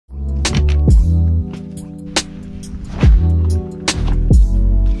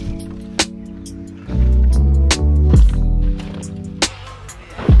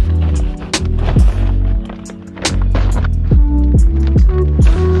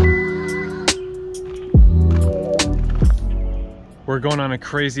We're going on a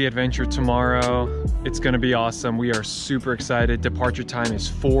crazy adventure tomorrow. It's gonna be awesome. We are super excited. Departure time is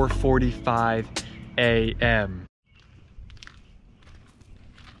 4:45 a.m.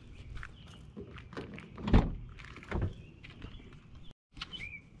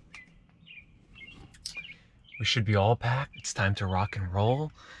 We should be all packed. It's time to rock and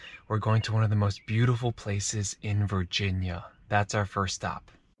roll. We're going to one of the most beautiful places in Virginia. That's our first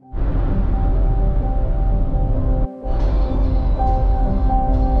stop.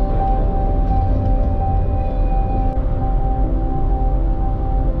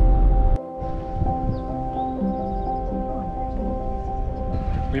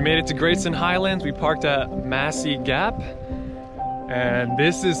 We made it to Grayson Highlands. We parked at Massey Gap. And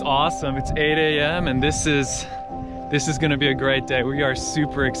this is awesome. It's 8 a.m. and this is gonna be a great day. We are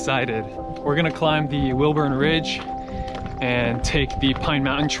super excited. We're gonna climb the Wilburn Ridge and take the Pine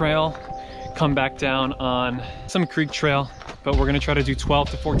Mountain Trail, come back down on some creek trail, but we're gonna try to do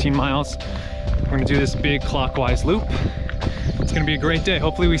 12 to 14 miles. We're gonna do this big clockwise loop. It's gonna be a great day.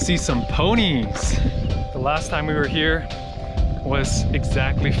 Hopefully we see some ponies. The last time we were here was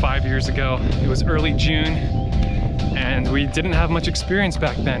exactly 5 years ago. It was early June, and we didn't have much experience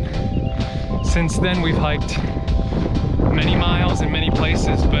back then. Since then, we've hiked many miles in many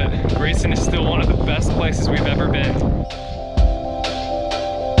places, but Grayson is still one of the best places we've ever been.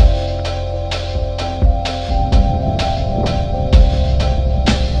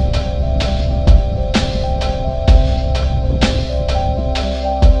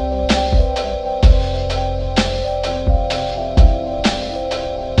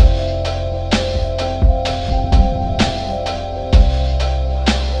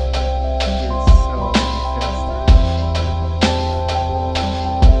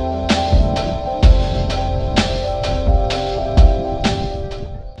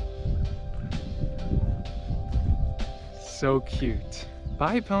 So cute.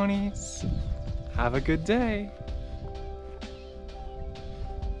 Bye, ponies. Have a good day.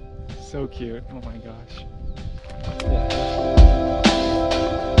 So cute. Oh my gosh.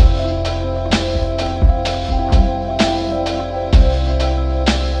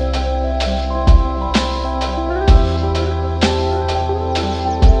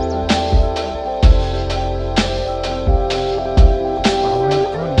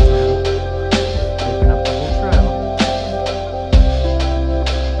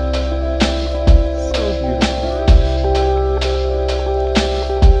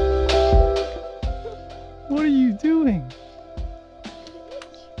 What are you doing?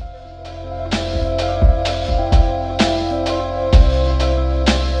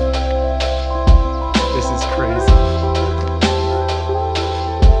 This is crazy.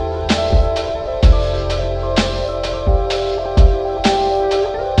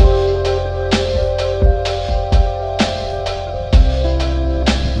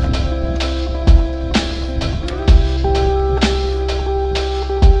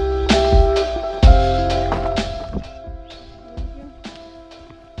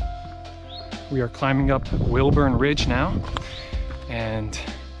 We are climbing up Wilburn Ridge now, and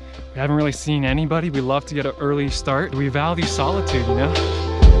we haven't really seen anybody. We love to get an early start. We value solitude, you know?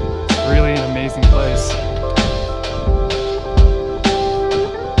 It's really an amazing place.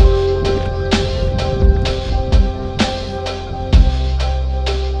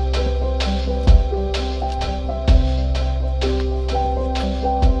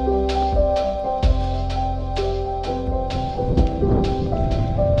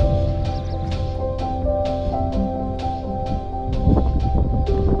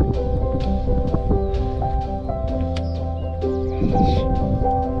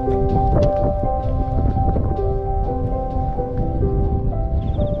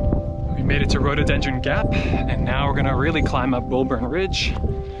 We made it to Rhododendron Gap, and now we're gonna really climb up Wilburn Ridge.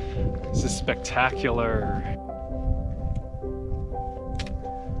 This is spectacular.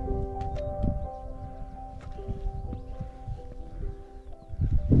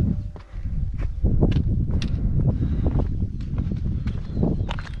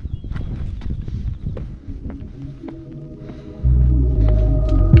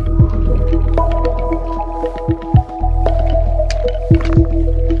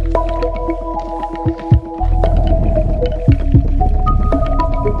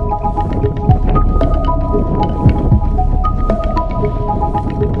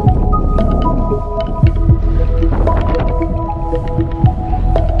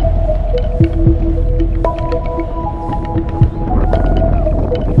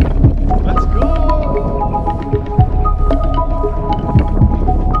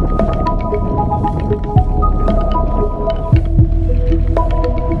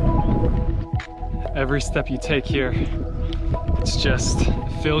 Every step you take here It's just, it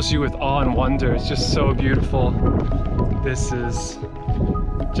fills you with awe and wonder. It's just so beautiful. This is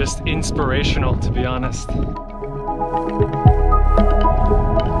just inspirational, to be honest.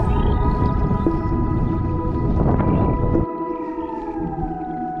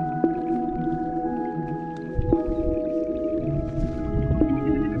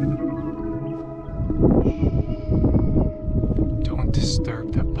 Don't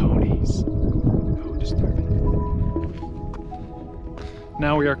disturb the ponies. Don't disturb it.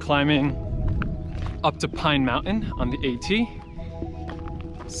 Now we are climbing up to Pine Mountain on the AT.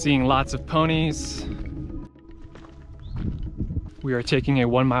 Seeing lots of ponies. We are taking a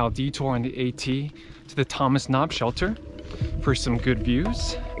 1 mile detour on the AT to the Thomas Knob shelter for some good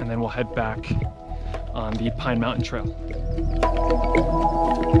views, and then we'll head back on the Pine Mountain Trail.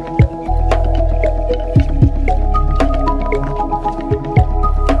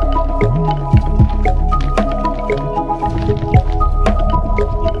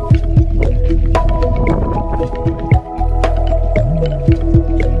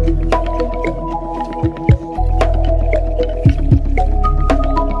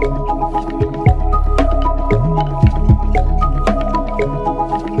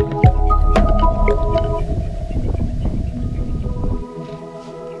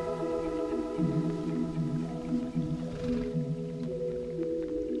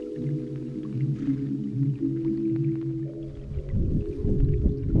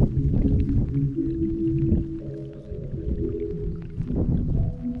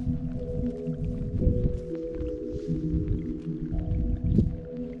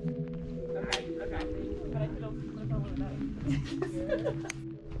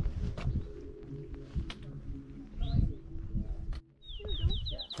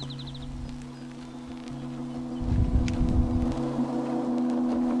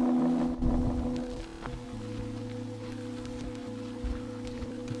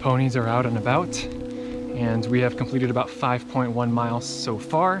 Ponies are out and about, and we have completed about 5.1 miles so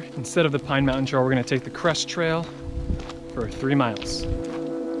far. Instead of the Pine Mountain Trail, we're going to take the Crest Trail for 3 miles.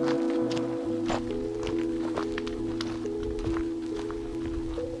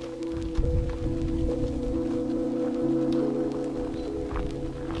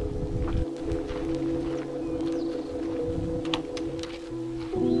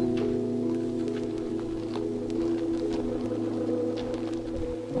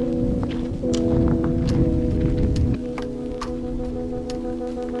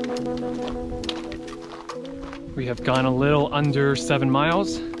 We have gone a little under 7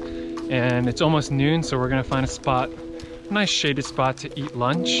 miles and it's almost noon, so we're gonna find a spot, a nice shaded spot to eat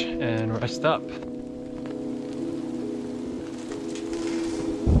lunch and rest up.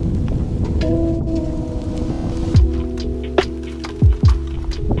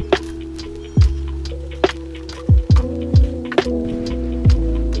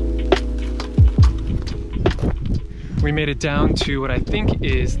 We made it down to what I think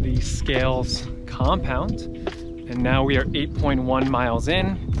is the Scales compound, and now we are 8.1 miles in,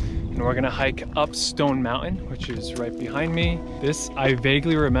 and we're gonna hike up Stone Mountain, which is right behind me. This I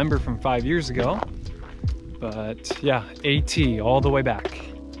vaguely remember from 5 years ago, but yeah, AT all the way back.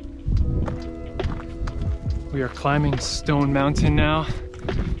 We are climbing Stone Mountain now,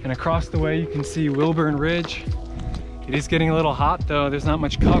 and across the way you can see Wilburn Ridge. It is getting a little hot though, there's not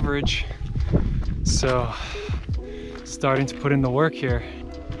much coverage, so starting to put in the work here.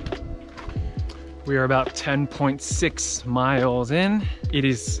 We are about 10.6 miles in. It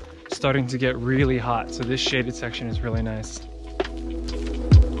is starting to get really hot, so this shaded section is really nice.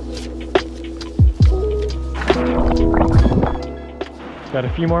 Got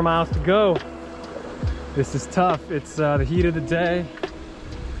a few more miles to go. This is tough. It's the heat of the day,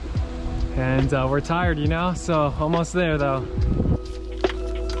 and we're tired, you know, so almost there though.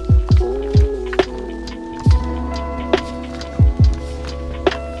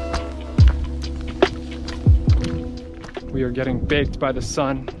 We are getting baked by the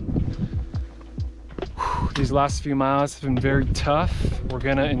sun. These last few miles have been very tough. We're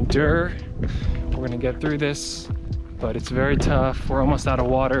gonna endure. We're gonna get through this, but it's very tough. We're almost out of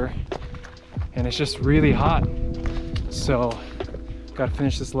water, and it's just really hot. So, gotta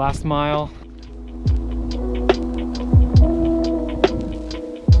finish this last mile.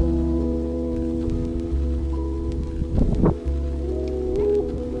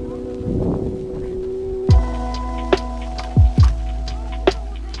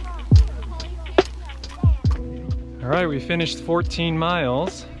 All right, we finished 14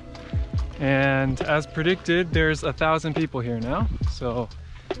 miles, and as predicted, there's 1,000 people here now. So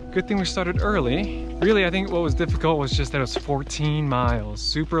good thing we started early. Really, I think what was difficult was just that it was 14 miles,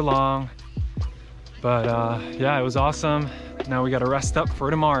 super long. But yeah, it was awesome. Now we gotta rest up for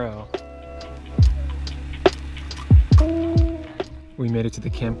tomorrow. We made it to the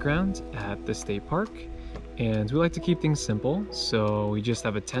campground at the state park, and we like to keep things simple, so we just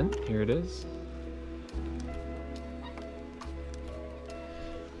have a tent. Here it is.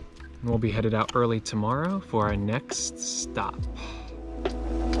 We'll be headed out early tomorrow for our next stop.